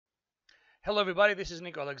Hello, everybody. This is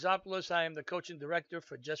Nico Alexopoulos. I am the coaching director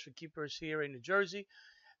for Just4Keepers here in New Jersey.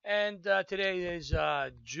 And today is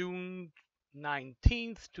June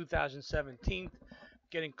 19th, 2017.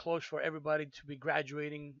 Getting close for everybody to be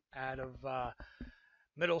graduating out of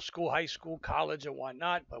middle school, high school, college, and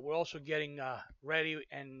whatnot. But we're also getting ready,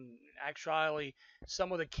 and actually,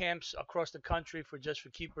 some of the camps across the country for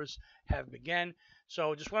Just4Keepers have begun.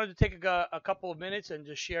 So just wanted to take a couple of minutes and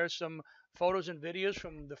just share some photos and videos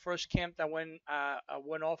from the first camp that went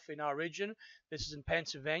off in our region. This is in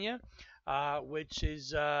Pennsylvania, which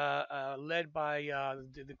is led by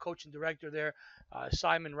the coaching director there,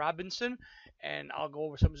 Simon Robinson, and I'll go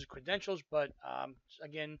over some of his credentials. But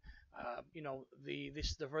again,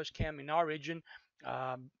 this is the first camp in our region.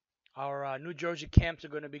 Our New Jersey camps are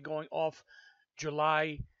going to be going off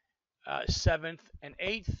July 7th and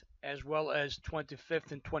 8th, as well as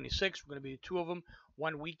 25th and 26th. We're going to be two of them,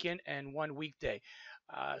 one weekend and one weekday.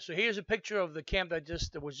 So here's a picture of the camp that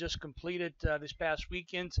was just completed this past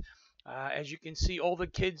weekend. As you can see, all the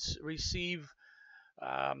kids receive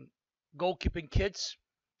goalkeeping kits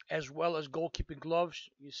as well as goalkeeping gloves.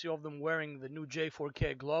 You see all of them wearing the new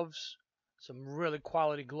J4K gloves, some really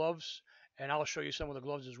quality gloves, and I'll show you some of the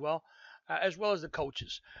gloves as well as the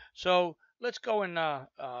coaches. So let's go and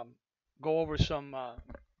go over some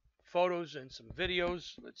photos and some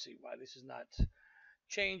videos. Let's see why this is not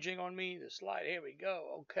changing on me. The slide, here we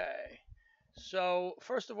go. Okay. So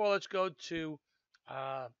first of all, let's go to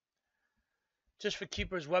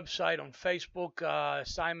Just4Keepers website on Facebook.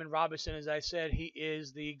 Simon Robinson, as I said, he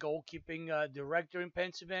is the goalkeeping director in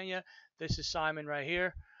Pennsylvania. This is Simon right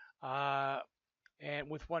here, and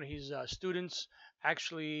with one of his students.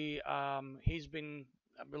 Actually, he's been,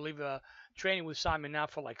 I believe, training with Simon now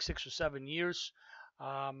for like 6 or 7 years.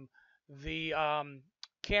 The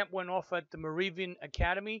camp went off at the Meridian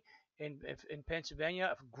Academy in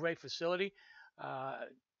Pennsylvania, a great facility.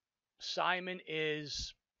 Simon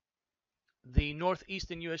is the North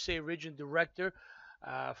East USA region director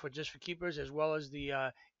for Just4Keepers, as well as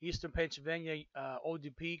the Eastern Pennsylvania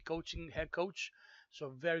ODP head coach. So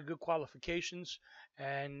very good qualifications.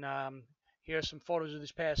 And here are some photos of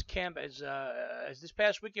this past camp. As this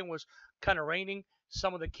past weekend was kind of raining,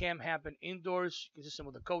 some of the camp happened indoors. You can see some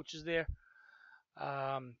of the coaches there.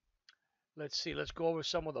 Let's see. Let's go over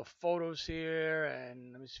some of the photos here,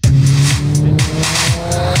 and let me see.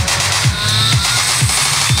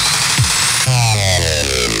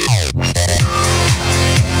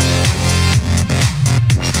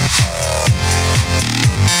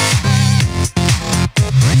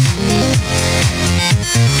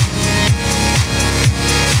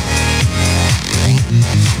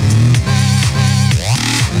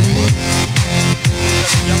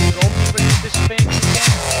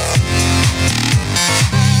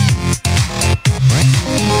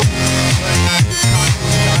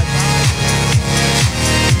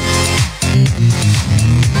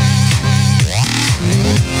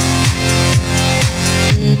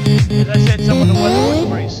 As I said, some of the weather was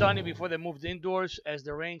pretty sunny before they moved indoors as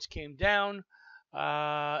the rains came down.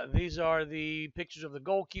 These are the pictures of the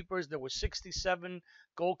goalkeepers. There were 67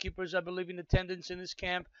 goalkeepers, I believe, in attendance in this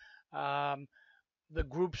camp. The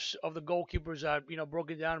groups of the goalkeepers are,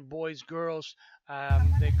 broken down, boys, girls.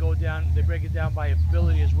 They break it down by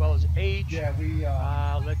ability as well as age.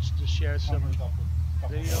 Yeah, let's just share some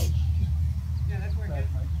videos. Yeah, that's where his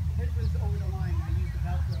was over the line. I used the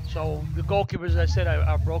Velcro. So the goalkeepers, as I said,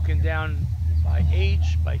 are broken down by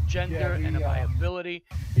age, by gender, and by ability.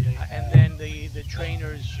 And then the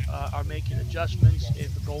trainers are making adjustments.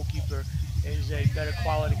 If the goalkeeper is a better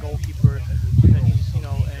quality goalkeeper, then he's,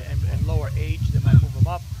 and lower age, they might move him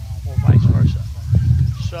up, or vice versa.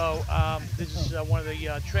 So this is one of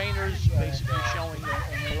the trainers basically showing the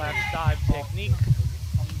collapse dive technique.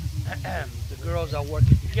 The girls are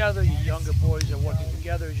working together. The younger boys are working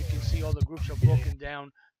together. As you can see, all the groups are broken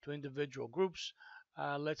down to individual groups.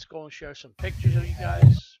 Let's go and share some pictures of you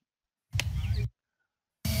guys.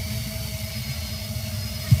 Here's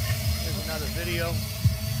another video.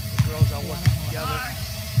 The girls are working together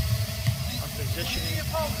on positioning, a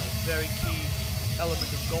very key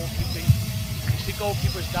element of goalkeeping. You see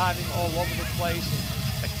goalkeepers diving all over the place,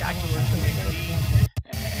 spectacular indeed,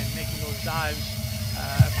 and making those dives. A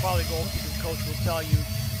quality goalkeeping coach will tell you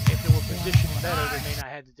if they were positioned better, they may not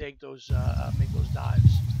have to take make those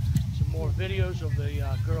dives. Some more videos of the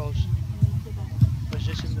girls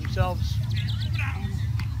positioning themselves.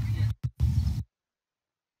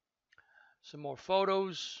 Some more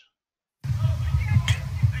photos.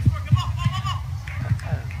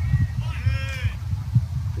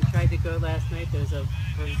 We tried to go last night. There's a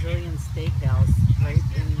Brazilian steakhouse right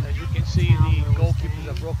in. As you can see, town the where we're goalkeepers staying.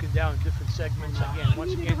 are broken down in different segments. Again,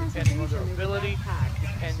 once again, depending on their ability,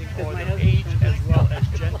 depending on My their husband's age, from as well Mexico.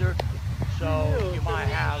 as gender. So Ew, you so might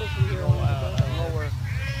many have, people from you here know, wanted to go a there. lower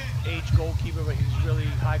age goalkeeper, but he's really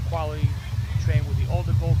high quality, trained with the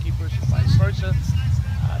older goalkeepers, and vice versa.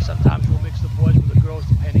 Sometimes we'll mix the boys with the girls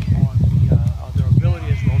depending on their ability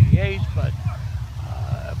as well as the age. But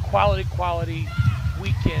quality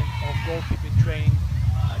weekend of goalkeeping training.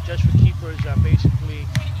 Just for Keepers are basically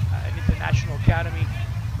an international academy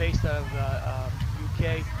based out of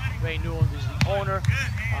UK. Ray Newland is the owner,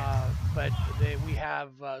 but we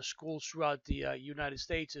have schools throughout the United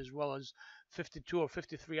States as well as 52 or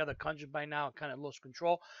 53 other countries by now. I kind of lost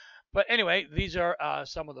control. But anyway, these are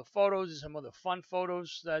some of the photos, some of the fun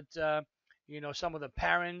photos that some of the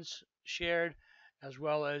parents shared, as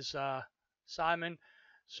well as Simon.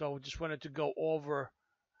 So just wanted to go over.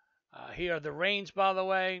 Here are the reins, by the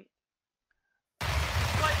way. The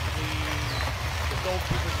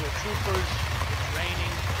goalkeepers were troopers. It's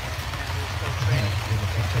raining, and we're still training.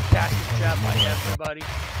 Fantastic job by everybody.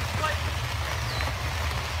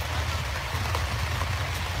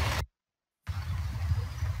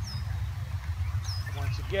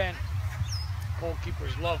 Once again,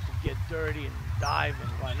 goalkeepers love to get dirty and dive and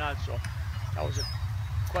whatnot. So that was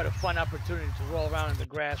quite a fun opportunity to roll around in the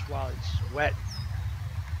grass while it's wet.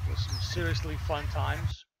 With some seriously fun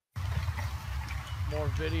times. More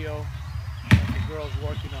video of the girls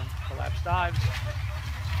working on collapsed dives.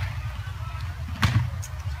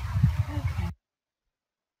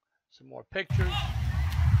 Some more pictures,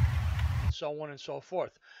 and so on and so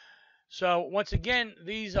forth. So once again,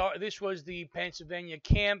 this was the Pennsylvania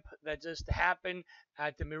camp that just happened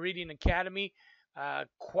at the Meridian Academy.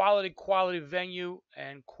 Quality venue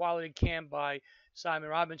and quality camp by Simon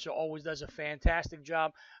Robinson. Always does a fantastic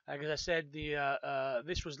job. Like I said,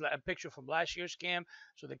 this was a picture from last year's camp.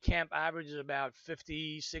 So the camp average is about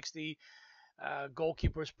 50, 60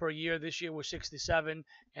 goalkeepers per year. This year we're 67,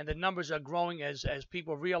 and the numbers are growing as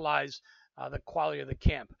people realize the quality of the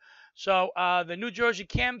camp. So the New Jersey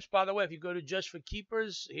camps, by the way, if you go to Just for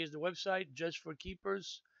Keepers, here's the website,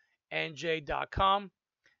 Just4KeepersNJ.com,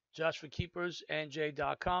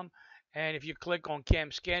 Just4KeepersNJ.com, and if you click on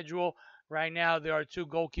camp schedule, right now there are 2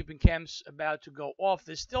 goalkeeping camps about to go off.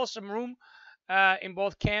 There's still some room in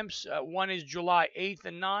both camps. One is July 8th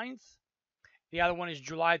and 9th. The other one is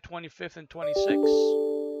July 25th and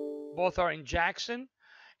 26th. Both are in Jackson,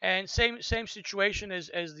 and same situation as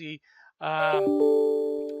the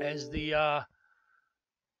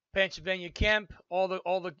Pennsylvania camp. All the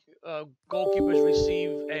goalkeepers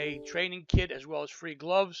receive a training kit as well as free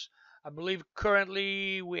gloves. I believe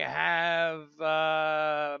currently we have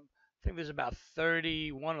I think there's about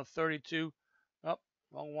 31 or 32. Oh,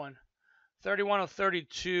 wrong one. 31 or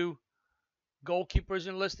 32 goalkeepers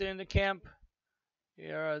enlisted in the camp.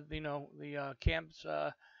 Here are the camps.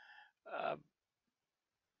 A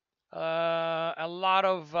lot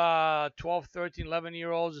of 12, 13,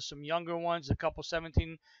 11-year-olds, and some younger ones, a couple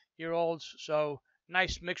 17-year-olds. So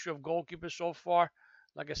nice mixture of goalkeepers so far.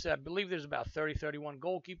 Like I said, I believe there's about 30, 31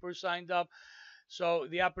 goalkeepers signed up. So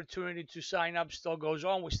the opportunity to sign up still goes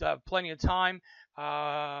on. We still have plenty of time,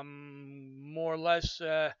 more or less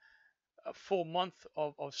a full month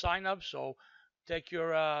of sign up. So take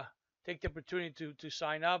the opportunity to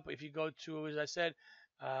sign up. If you go to, as I said,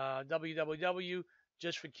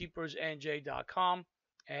 www.Just4KeepersNJ.com,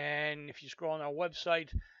 and if you scroll on our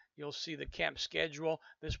website, you'll see the camp schedule.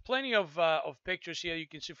 There's plenty of pictures here you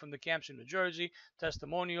can see from the camps in New Jersey,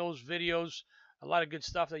 testimonials, videos, a lot of good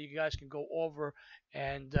stuff that you guys can go over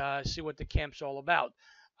and see what the camp's all about.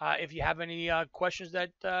 If you have any questions that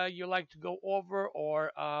you'd like to go over,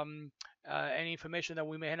 or any information that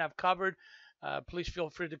we may have covered, please feel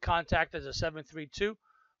free to contact us at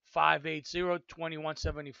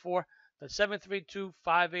 732-580-2174. That's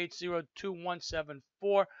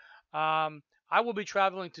 732-580-2174. I will be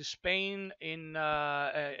traveling to Spain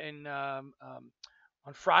on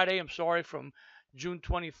Friday. I'm sorry, from June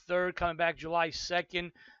 23rd, coming back July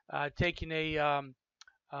 2nd, taking a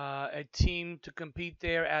team to compete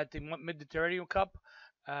there at the Mediterranean Cup.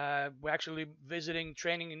 We're actually visiting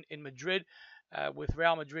training in Madrid with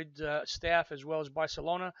Real Madrid staff as well as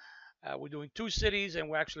Barcelona. We're doing 2 cities, and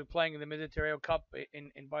we're actually playing in the Mediterranean Cup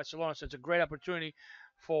in Barcelona. So it's a great opportunity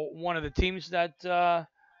for one of the teams that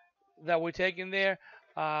we're taking there.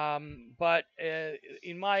 But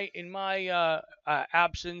in my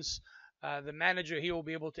absence, the manager here will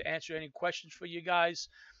be able to answer any questions for you guys.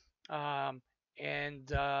 And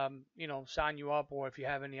sign you up, or if you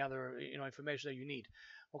have any other information that you need.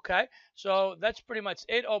 Okay, so that's pretty much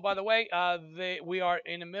it. Oh, by the way, we are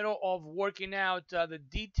in the middle of working out the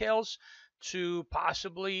details to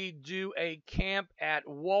possibly do a camp at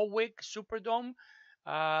Warwick Superdome.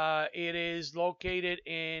 It is located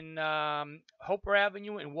in Hopper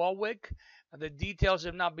Avenue in Warwick. The details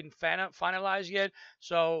have not been finalized yet,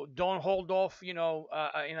 so don't hold off, in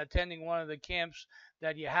attending one of the camps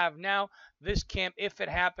that you have now. This camp, if it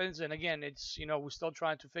happens, and again, it's, we're still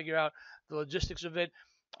trying to figure out the logistics of it.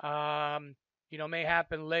 Um, may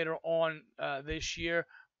happen later on this year,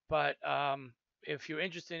 but if you're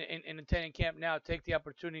interested in attending camp now, take the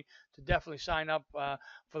opportunity to definitely sign up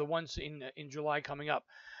for the ones in July coming up.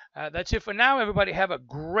 That's it for now. Everybody have a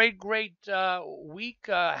great week.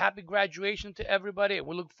 Happy graduation to everybody.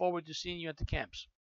 We look forward to seeing you at the camps.